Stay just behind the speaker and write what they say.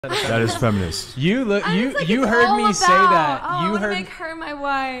That is feminist. You look. Like, you heard me say that. Oh, You I want to heard. make her my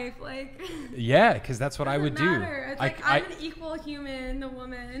wife. Like. Yeah, because that's what I would do. It's like I'm an equal human, the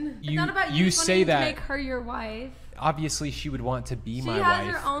woman. It's not about you say wanting that. to make her your wife. Obviously, she would want to be my wife. She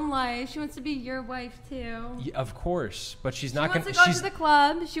has her own life. She wants to be your wife too. Yeah, of course, but she's not going to go to the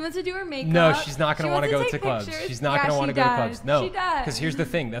club. She wants to do her makeup. No, she's not going to want to go to clubs. Pictures. She's not going to want to go to clubs. No, she does. Because here's the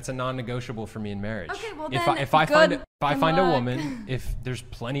thing: that's a non-negotiable for me in marriage. Okay, well if then, I find a woman, if there's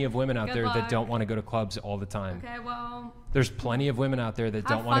plenty of women out there that don't want to go to clubs all the time. Okay, well. There's plenty of women out there that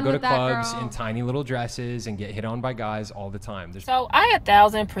don't want to go to clubs in tiny little dresses and get hit on by guys all the time. So I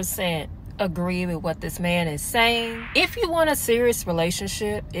 1,000% agree with what this man is saying. If you want a serious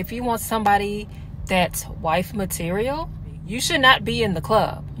relationship, if you want somebody that's wife material, you should not be in the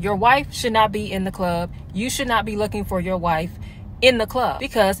club. Your wife should not be in the club. You should not be looking for your wife in the club,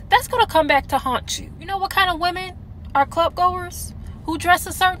 because that's going to come back to haunt you. You know what kind of women are club goers who dress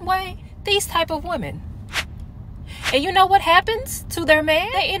a certain way? These type of women. And you know what happens to their man?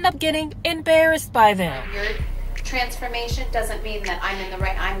 They end up getting embarrassed by them. Your transformation doesn't mean that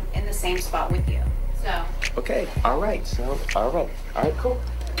I'm in the same spot with you. So. Okay, all right, cool.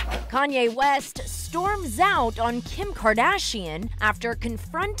 Kanye West storms out on Kim Kardashian after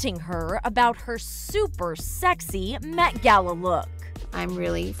confronting her about her super sexy Met Gala look. I'm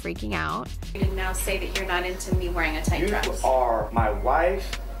really freaking out. You can now say that you're not into me wearing a tight dress. You are my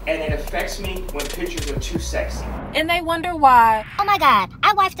wife, and it affects me when pictures are too sexy. And they wonder why. Oh my God,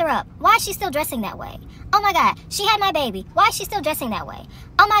 I wifed her up. Why is she still dressing that way? Oh my God, she had my baby. Why is she still dressing that way?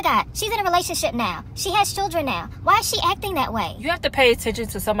 Oh my God, she's in a relationship now. She has children now. Why is she acting that way? You have to pay attention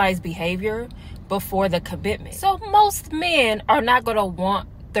to somebody's behavior before the commitment. So most men are not going to want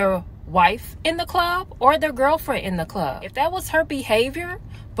their wife in the club or their girlfriend in the club. If that was her behavior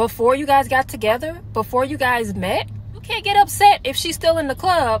before you guys got together, before you guys met, you can't get upset if she's still in the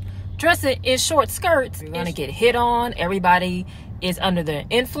club dressing in short skirts. You're going to get hit on. Everybody is under the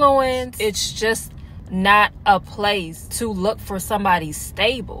influence. It's just not a place to look for somebody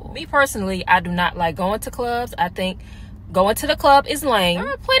stable. Me personally, I do not like going to clubs. I think going to the club is lame. There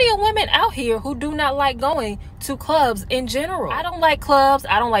are plenty of women out here who do not like going to clubs in general. I don't like clubs.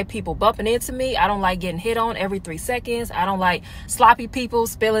 I don't like people bumping into me. I don't like getting hit on every 3 seconds. I don't like sloppy people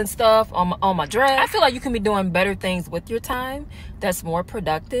spilling stuff on my dress. I feel like you can be doing better things with your time that's more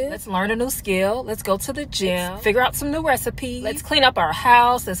productive. Let's learn a new skill. Let's go to the gym. Figure out some new recipes. Let's clean up our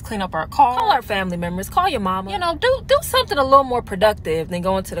house. Let's clean up our car. Call our family members. Call your mama. You know, do something a little more productive than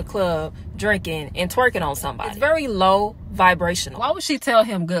going to the club, drinking, and twerking on somebody. It's very low vibrational. Why would she tell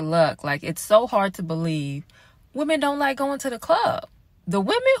him good luck? Like, it's so hard to believe women don't like going to the club. The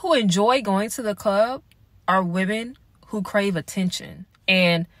women who enjoy going to the club are women who crave attention.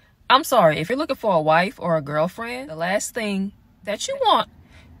 And I'm sorry, if you're looking for a wife or a girlfriend, the last thing that you want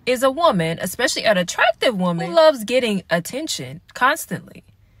is a woman, especially an attractive woman, who loves getting attention constantly.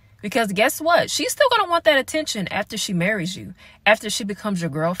 Because guess what? She's still going to want that attention after she marries you, after she becomes your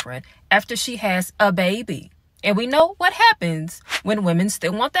girlfriend, after she has a baby. And we know what happens when women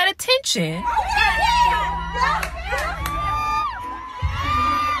still want that attention.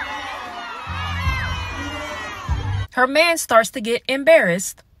 Her man starts to get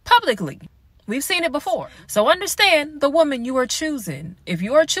embarrassed publicly. We've seen it before. So understand the woman you are choosing. If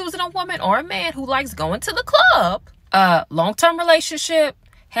you are choosing a woman or a man who likes going to the club, a long-term relationship,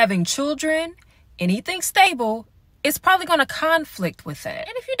 having children, anything stable, it's probably going to conflict with that.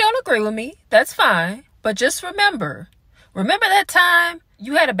 And if you don't agree with me, that's fine. But just remember that time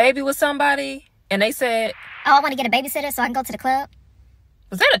you had a baby with somebody and they said, Oh, I want to get a babysitter so I can go to the club.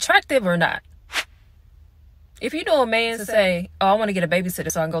 Was that attractive or not? If you know a man to say, oh, I want to get a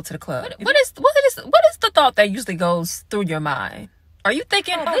babysitter so I can go to the club. What is the thought that usually goes through your mind? Are you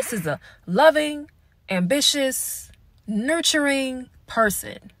thinking, oh, this is a loving, ambitious, nurturing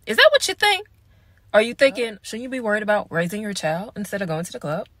person? Is that what you think? Are you thinking, shouldn't you be worried about raising your child instead of going to the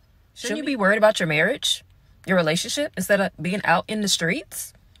club? Shouldn't you be worried about your marriage, your relationship, instead of being out in the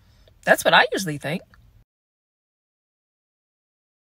streets? That's what I usually think.